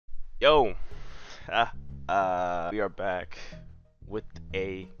Yo, we are back with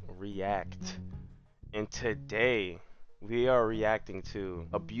a react, and today we are reacting to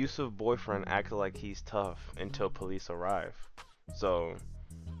abusive boyfriend acting like he's tough until police arrive. So,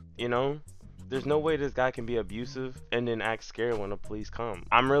 you know, there's no way this guy can be abusive and then act scared when the police come.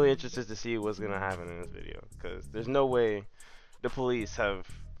 I'm really interested to see what's gonna happen in this video, because there's no way the police have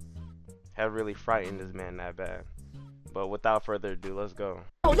really frightened this man that bad. But without further ado, let's go.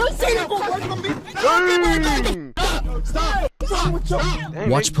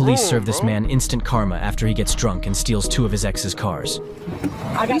 Watch police serve this man instant karma after he gets drunk and steals 2 of his ex's cars.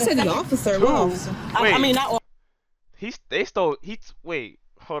 You said the officer. What officer? Wait, I mean, not. Wait,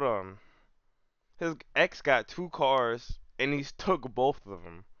 hold on. His ex got 2 cars and he's took both of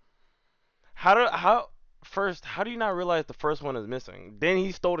them. How do you not realize the first one is missing? Then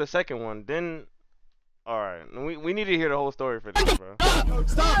he stole the second one. Then, all right, we need to hear the whole story for this, bro.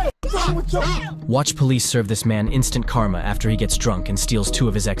 Watch police serve this man instant karma after he gets drunk and steals 2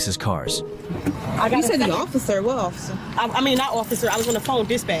 of his ex's cars. You said the officer. What officer? I mean, not officer. I was on the phone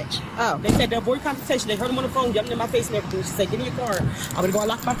dispatch. Oh. They said they avoid confrontation. They heard him on the phone, yelling in my face and everything. She said, "Give me your car." I would go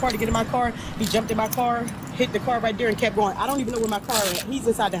unlock my car to get in my car. He jumped in my car, hit the car right there, and kept going. I don't even know where my car is. He's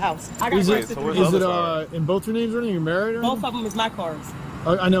inside the house. I got is it in both your names or anything? You're married or both of them is my cars.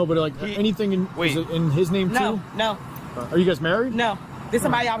 I know, but like anything in, is it in his name too? No. Are you guys married? No. This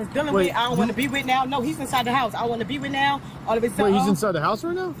somebody I was dealing with. I don't want to be with now. No, he's inside the house. I want to be with now. All of his. Wait, he's inside the house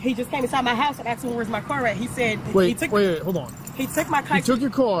right now? He just came inside my house and asked me where's my car at. He said wait, hold on. He took my car. He took your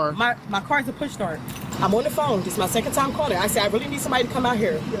car. My car's a push start. I'm on the phone. This is my second time calling. I said I really need somebody to come out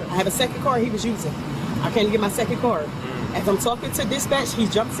here. I have a second car he was using. I can't get my second car. As I'm talking to dispatch, he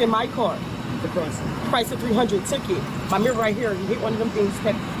jumps in my car. The price of $300. Took it. My mirror right here. He hit one of them things.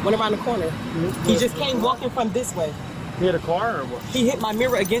 Went around the corner. He just came walking from this way. He hit a car or what? He hit my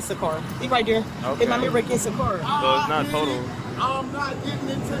mirror against the car. He right there. Okay. Hit my mirror against the car. So it's not total. I'm not getting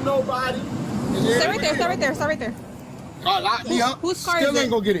into nobody. Stay right there, stay right there, stay right there. Lock me up. Whose car Still is it?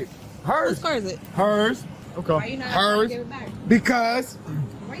 ain't gonna get it. Hers. Whose car is it? Hers. Okay. Why you not Hers. give it back? Because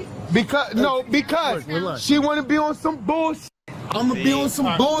she wanna be on some bullshit. I'ma be on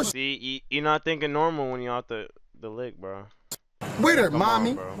some bullshit. See, you're not thinking normal when you're out the lick, bro. With her,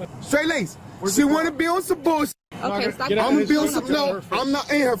 mommy. Straight lace. She wanna be on some bullshit. Okay, stop. I'ma be on some. No, I'm not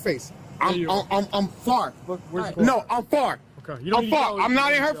in her face. I'm far. No, I'm far. Okay. I'm far. I'm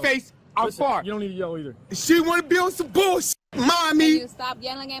not in her face. I'm far. You don't need to yell either. She wanna be on some bullshit, mommy. You stop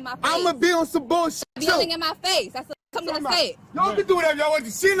yelling in my face. I'ma be on some bullshit. Yelling in my face. That's what I'm gonna say. Y'all can do whatever y'all want.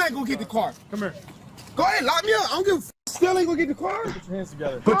 She ain't gonna get the car. Come here. Go ahead, lock me up. I don't give a f. Still ain't gonna get the car. Put your hands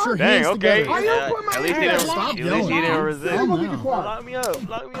together. Put your Dang, hands okay. together. At least he didn't resist. Still ain't gonna get the car. Lock me up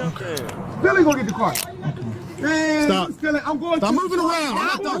then. Still ain't gonna get the car. Man, Stop. I'm going Stop moving around.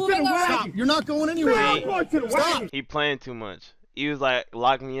 Stop. You're not going anywhere. I'm going to the wagon. He playing too much. He was like,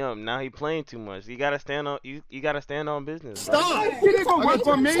 lock me up. Now he playing too much. You gotta stand on. You gotta stand on business. Stop. That shit ain't gonna work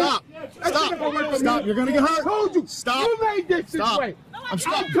for me. Stop. Stop. You're gonna get hurt. I told you. Stop. You made this this way. I'm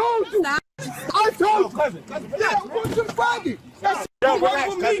stopping. I told you. I told you. Yeah, I'm going to the wagon. That's gonna work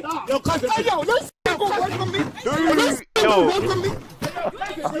for me. Yo, cousin. Hey, yo, this ain't gonna work for me. This ain't Yo. gonna work for me.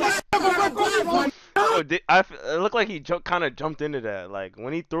 It looked like he kind of jumped into that. Like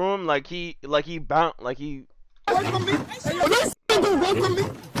when he threw him, like he bounced, like he. Work for me. This ain't gonna work for me.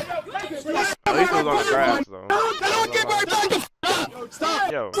 At least it was on the grass though. Don't get right back.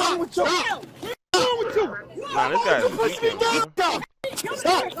 Stop. Yo. What's wrong with you? What's wrong with you? Nah, this guy is weak. Stop.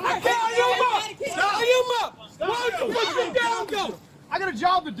 Stop. I got a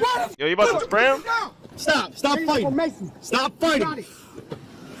job to do. Yo, you about to spray him? Stop. Stop fighting. Stop fighting.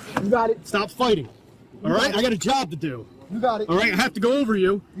 You got it. Stop fighting. All right? I got a job to do. You got it. All right? I have to go over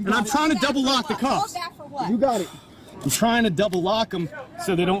you, and I'm trying to double lock the cuffs. You got it. I'm trying to double lock them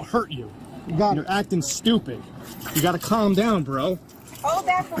so they don't hurt you. You got You're it. acting stupid. You gotta calm down, bro. Hold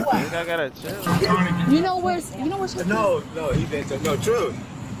that for what? I gotta chill. You know where's No, he didn't. No, true.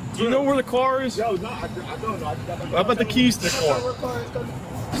 Do you know where the car is? No, I don't know. How about the keys to the car?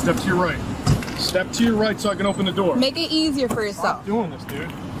 Step to your right. Step to your right so I can open the door. Make it easier for yourself. Stop doing this, dude.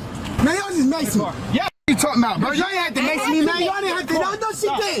 Man, y'all just mace me. Yeah, you talking about, bro? Y'all ain't have to mace me, man. Y'all didn't have to. No, she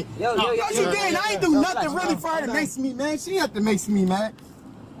did. No, she did. I ain't do nothing really for her to mace me, man. She didn't have to mace me, man.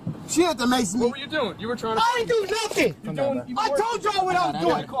 She had to mace me. What were you doing? You were trying to. I ain't do nothing. I told y'all what I was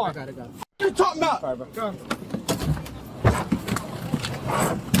doing. I got it. What you talking about?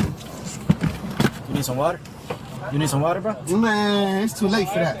 You need some water? You need some water, bro? Man, it's too late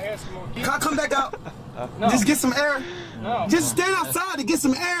for that. Can I come back out? No. Just get some air. No. Just stand outside to get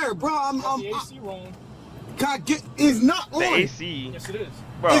some air, bro. The AC rolling. Can I get? It's not on. The AC. Yes, it is.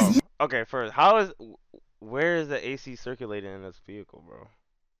 Bro. Okay, first, where is the AC circulating in this vehicle, bro?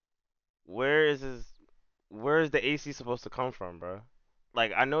 Where is the AC supposed to come from, bro?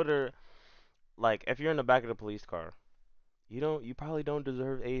 Like, I know like, if you're in the back of the police car, you probably don't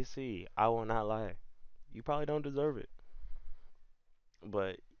deserve AC. I will not lie. You probably don't deserve it.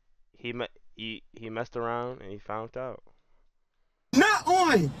 But he messed around and he found out. Not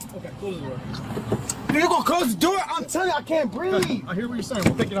on! Okay, close the door. You're gonna close the door? I'm telling you, I can't breathe. I hear what you're saying.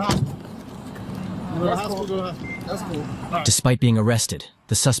 We'll take you to the hospital. You go to the hospital, go to the hospital. That's cool. Despite being arrested,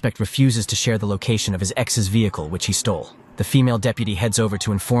 the suspect refuses to share the location of his ex's vehicle, which he stole. The female deputy heads over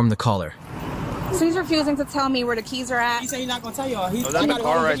to inform the caller. So he's refusing to tell me where the keys are at. He said he's not gonna tell y'all. He's that the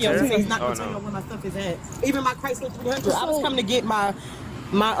car right there? He's not gonna Oh, tell no. y'all where my stuff is at. Even my Chrysler 300. I was coming to get my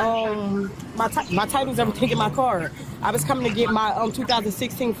titles, everything in my car. I was coming to get my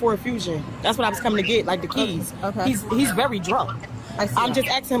 2016 Ford Fusion. That's what I was coming to get, like the keys. Okay. He's very drunk. I'm just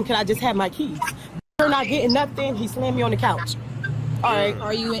asking him, can I just have my keys? You're not getting nothing. He slammed me on the couch. All right.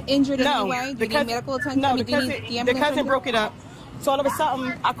 Are you injured in any way? Do you need medical attention? No, Do you need the the ambulance cousin attention? broke it up. So all of a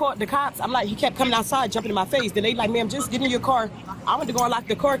sudden, I called the cops. I'm like, he kept coming outside, jumping in my face. Then they like, ma'am, just get in your car. I went to go unlock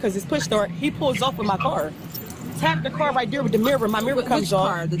the car because it's push start. He pulls off with my car. Tapped the car right there with the mirror. My mirror comes Which off.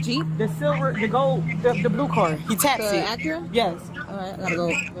 car? The Jeep? The silver, the gold, the blue car. He taps The it. Acura? Yes. All right, I gotta go.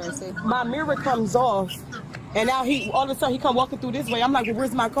 Where is it? My mirror comes off, and now all of a sudden he come walking through this way. I'm like, well,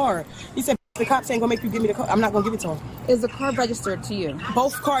 where's my car? He said, the cops ain't gonna make you give me the car. I'm not gonna give it to him. Is the car registered to you?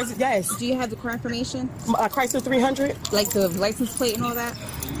 Both cars, yes. Do you have the car information? Chrysler 300. Like the license plate and all that?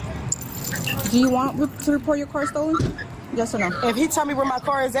 Do you want to report your car stolen? Yes or no? If he tell me where my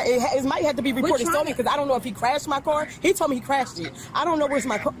car is at, it might have to be reported stolen because I don't know if he crashed my car. He told me he crashed it. I don't know where's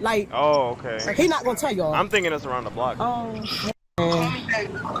my car. Like, Oh, okay. he not gonna tell y'all. I'm thinking it's around the block. Oh. Do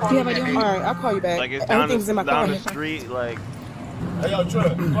you have idea? All right, I'll call you back. Like, it's down Everything's in my down car. the street, like, Hey, yo,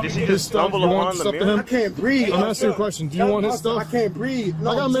 Trey. did she just stumble You want upon the stuff to mirror? him? I can't breathe. I'm asking you a question. Do you want his stuff? I can't breathe.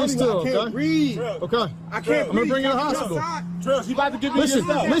 No, I got I'm mace telling you, too, I can't okay? breathe. Okay. I can't I'm gonna bring you to the hospital. Trails, he about to give you Listen,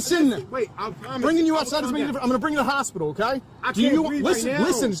 your stuff. listen. Wait, I'm promise. Bringing you outside doesn't make a difference. I'm gonna bring you to the hospital, okay? I Do can't you breathe listen? right now.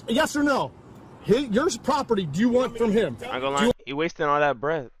 Listen. Yes or no? Your property. Do you want from him? I'm gonna lie, he wasting all that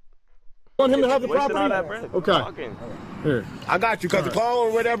breath. Want him to have the Wasting all property? that breath. Okay. Talking. Here. I got you, cause the call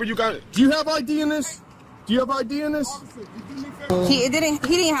or whatever you got. Do you have ID in this? Do you have ID in this? He didn't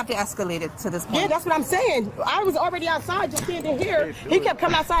have to escalate it to this point. Yeah, that's what I'm saying. I was already outside, just standing here. He kept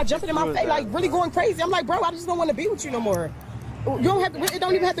coming outside, jumping in my face, like really going crazy. I'm like, bro, I just don't want to be with you no more. You don't have to. It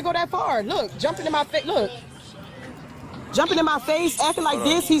don't even have to go that far. Look, jumping in my face. Look, jumping in my face, acting like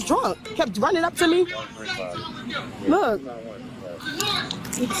this. He's drunk. Kept running up to me. Look.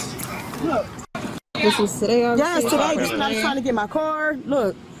 Look. This was today, Yes, obviously? today. This is when I was trying to get my car.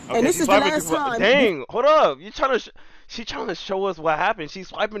 Look, Okay, and this she's is the swiping last through- time. Dang, hold up. You trying to? She trying to show us what happened. She's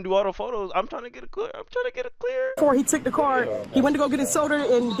swiping through all the photos. I'm trying to get it clear. Before he took the car, he went to go get his soda,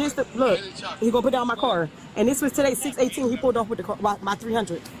 and this. Look, he gonna put down my car. And this was today, 6/18. He pulled off with the car, my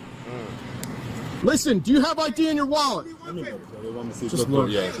 300. Listen. Do you have ID in your wallet? Just look.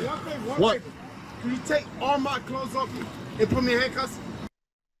 What? Can you take all my clothes off me and put me in handcuffs?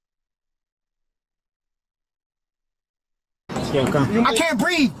 Yeah, come. I can't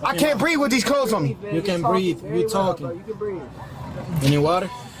breathe. I can't breathe with these clothes on me. You can breathe. We talking. You can breathe. You need water?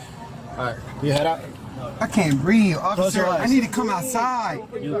 All right. You head out. I can't breathe, Close officer. your eyes. I need to come outside.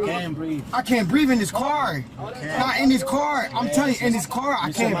 You can breathe. I can't breathe in this car. Not in this car. I'm telling you, in this car, I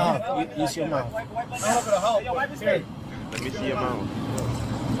Use your can't. mouth. Use your mouth. Let me see your mouth.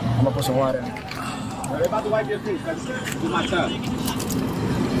 I'm gonna put some water in it.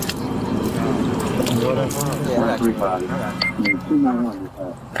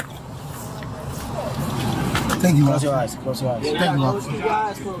 Thank you, Close your officer. eyes. Close your eyes. Thank you, officer.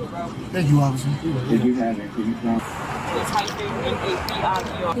 Thank you, officer.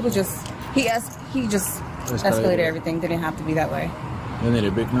 He was just he just escalated everything. Didn't have to be that way. You need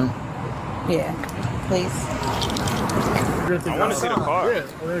a big now? Yeah. Please. I want to see the car.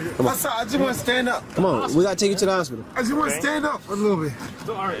 I'm sorry, I just want to stand up. Come on. We gotta take you to the hospital. I just want to stand up a little bit.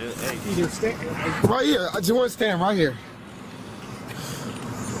 Right here. I just want to stand right here.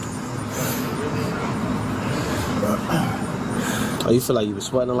 Oh, you feel like you were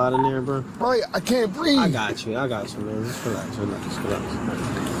sweating a lot in there, bro? Right, I can't breathe. I got you, man. Just relax.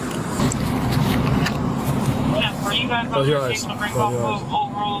 Close your eyes.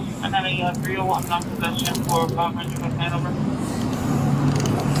 Overrules and then a 301 non-possession for 500 over.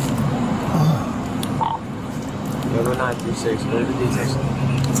 936. Go to the details.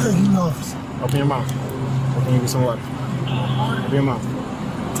 Thank you, officer. Open your mouth. Open you get some water. Open your mouth.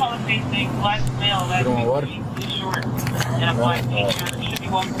 Call it facing black male that You don't want water? is short and a black t-shirt should be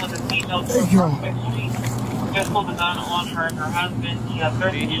 311 because the females were just pulled the gun on her and her husband. He got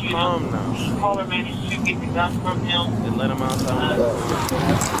 30 to shoot him. The caller managed to get the gun from him. And let him outside.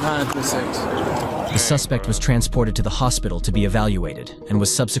 936. The suspect was transported to the hospital to be evaluated and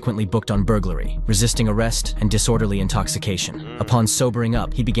was subsequently booked on burglary, resisting arrest, and disorderly intoxication. Upon sobering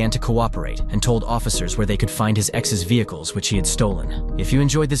up, he began to cooperate and told officers where they could find his ex's vehicles which he had stolen. If you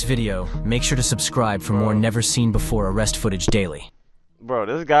enjoyed this video, make sure to subscribe for more never-seen-before arrest footage daily. Bro,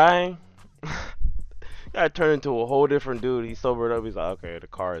 this guy got turned into a whole different dude. He sobered up. He's like, okay, the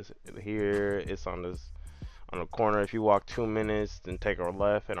car is here. It's on the corner. If you walk 2 minutes, then take a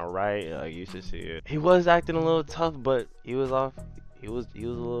left and a right, like you should see it. He was acting a little tough, but he was off. He was a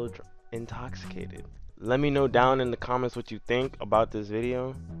little intoxicated. Let me know down in the comments what you think about this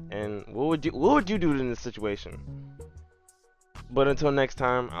video, and what would you do in this situation? But until next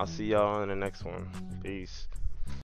time, I'll see y'all in the next one. Peace.